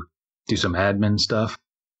to do some admin stuff.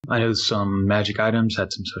 I know some magic items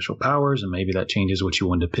had some special powers, and maybe that changes what you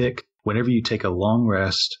want to pick. Whenever you take a long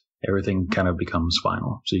rest, everything kind of becomes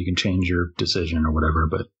final. So you can change your decision or whatever,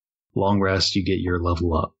 but long rest, you get your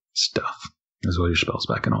level up stuff, as well as your spells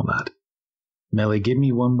back and all that. Meli, give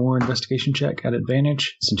me one more investigation check at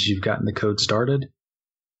advantage, since you've gotten the code started,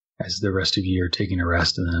 as the rest of you are taking a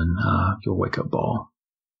rest, and then you'll wake up Ball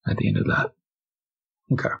at the end of that.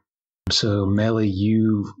 Okay. So, Meli,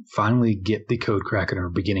 you finally get the code crack and are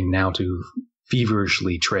beginning now to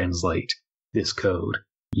feverishly translate this code.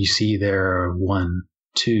 You see there are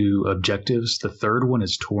 2 objectives. The third one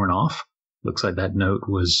is torn off. Looks like that note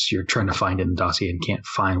was you're trying to find in the dossier and can't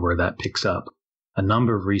find where that picks up. A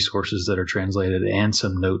number of resources that are translated and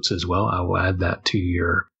some notes as well. I will add that to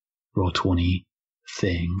your Roll20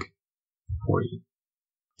 thing for you.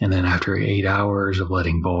 And then after 8 hours of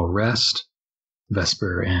letting Ball rest,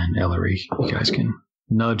 Vesper and Ellory, you guys can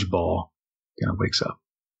nudge Ball. Kind of wakes up.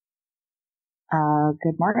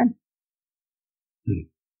 Good morning.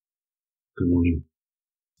 Good morning.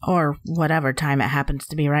 Or whatever time it happens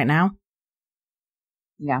to be right now.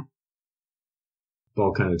 Yeah.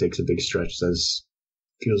 Ball kind of takes a big stretch, says,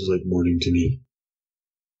 Feels like morning to me.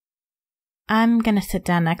 I'm gonna sit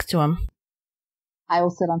down next to him. I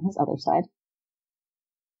will sit on his other side.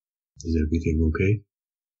 Is everything okay?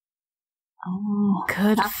 Oh,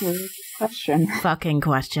 good that's a really good question. Fucking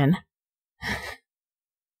question.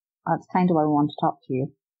 That's kind of why I want to talk to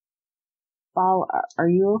you. Ball, are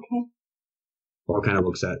you okay? Ball kind of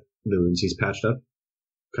looks at the wounds he's patched up,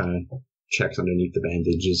 kind of checks underneath the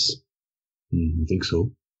bandages. I think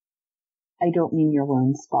so. I don't mean your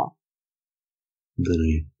wounds, Ball.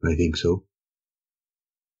 Then I think so.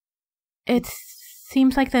 It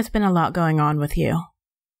seems like there's been a lot going on with you.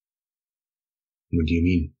 What do you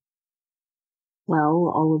mean?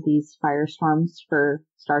 Well, all of these firestorms, for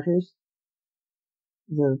starters.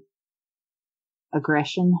 The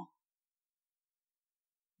aggression.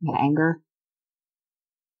 The anger.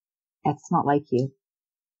 It's not like you.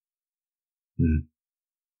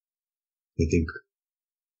 I think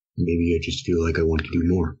maybe I just feel like I want to do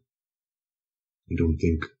more. I don't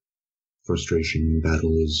think frustration in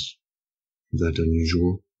battle is that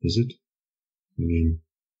unusual, is it? I mean,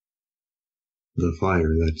 the fire,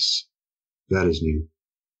 that is new.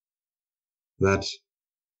 That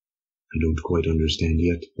I don't quite understand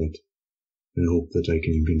yet, but I hope that I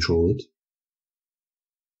can control it.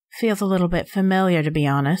 Feels a little bit familiar, to be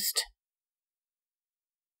honest.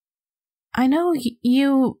 I know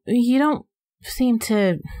you don't seem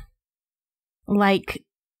to like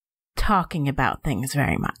talking about things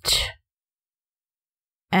very much.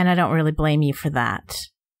 And I don't really blame you for that.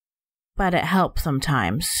 But it helps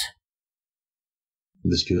sometimes.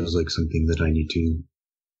 This feels like something that I need to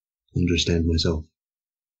understand myself.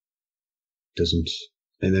 Doesn't...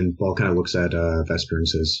 And then Paul kind of looks at Vesper and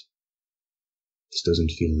says, this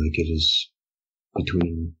doesn't feel like it is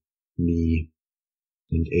between me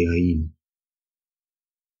and Aim,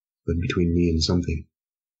 but between me and something.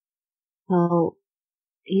 Well,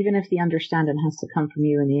 even if the understanding has to come from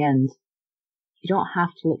you in the end, you don't have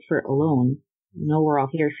to look for it alone. You know we're all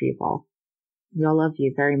here for you, Paul. We all love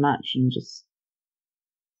you very much, and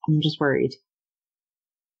I'm just worried.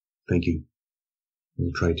 Thank you.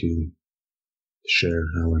 I'll try to share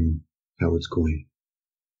how it's going.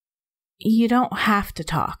 You don't have to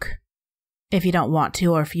talk if you don't want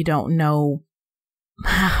to, or if you don't know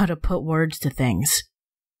how to put words to things.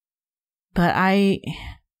 But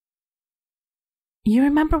you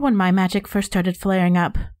remember when my magic first started flaring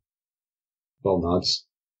up? Ball nods.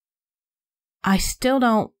 I still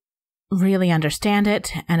don't really understand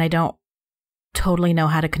it, and I don't totally know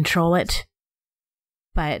how to control it.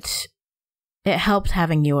 But it helped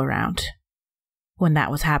having you around when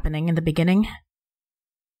that was happening in the beginning.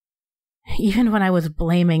 Even when I was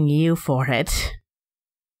blaming you for it,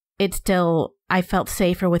 I felt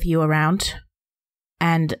safer with you around.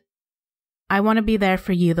 And I want to be there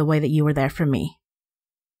for you the way that you were there for me.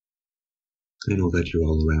 I know that you're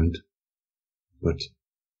all around, but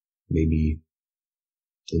maybe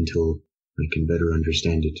until I can better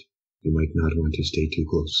understand it, you might not want to stay too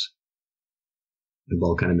close. And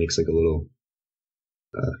Ball kind of makes like a little,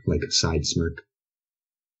 like a side smirk.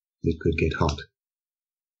 It could get hot.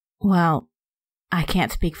 Well, I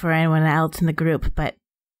can't speak for anyone else in the group, but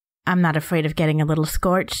I'm not afraid of getting a little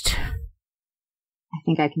scorched. I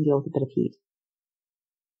think I can deal with a bit of heat.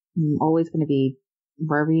 I'm always going to be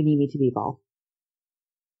wherever you need me to be, Ball.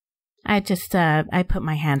 I put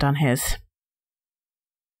my hand on his.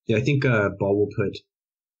 Yeah, I think Ball will put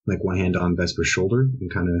like one hand on Vesper's shoulder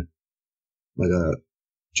and kind of like a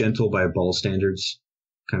gentle by Ball standards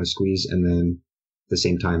kind of squeeze, and then at the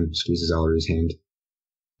same time squeezes Ellory's hand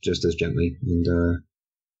just as gently and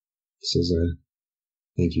says,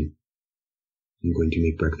 "Thank you. I'm going to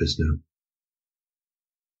make breakfast now."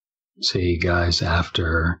 So you guys,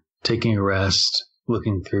 after taking a rest,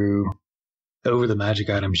 looking through over the magic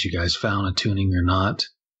items you guys found, attuning or not,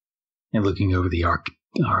 and looking over the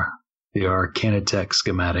Arcanatech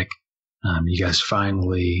Schematic, you guys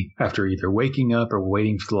finally, after either waking up or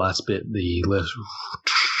waiting for the last bit, the lift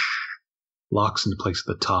locks into place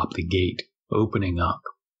at the top, the gate opening up,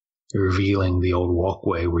 revealing the old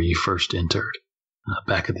walkway where you first entered,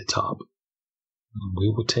 back at the top. We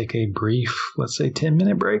will take a brief, let's say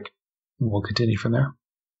 10-minute break, and we'll continue from there.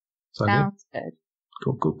 Sounds good.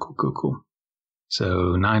 Cool.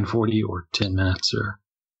 So 9:40 or 10 minutes or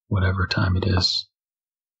whatever time it is.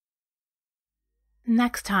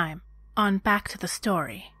 Next time on Back to the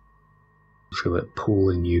Story. Feel it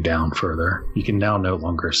pulling you down further. You can now no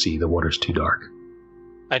longer see. The water's too dark.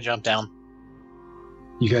 I jump down.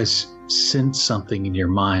 You guys sense something in your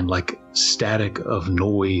mind, like static of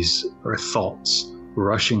noise or thoughts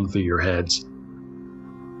rushing through your heads.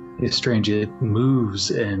 It's strange. It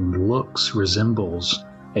moves and resembles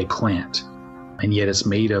a plant, and yet it's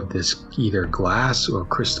made of this either glass or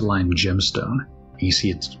crystalline gemstone. You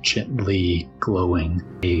see it's gently glowing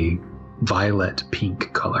a violet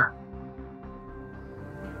pink color.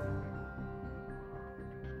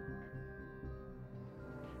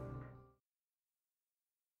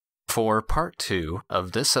 For part 2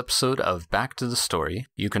 of this episode of Back to the Story,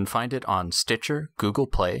 you can find it on Stitcher, Google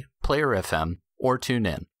Play, Player FM, or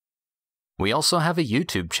TuneIn. We also have a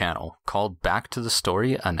YouTube channel called Back to the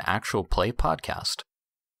Story, an actual play podcast.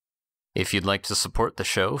 If you'd like to support the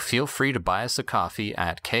show, feel free to buy us a coffee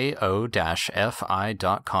at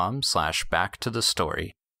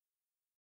ko-fi.com/backtothestory.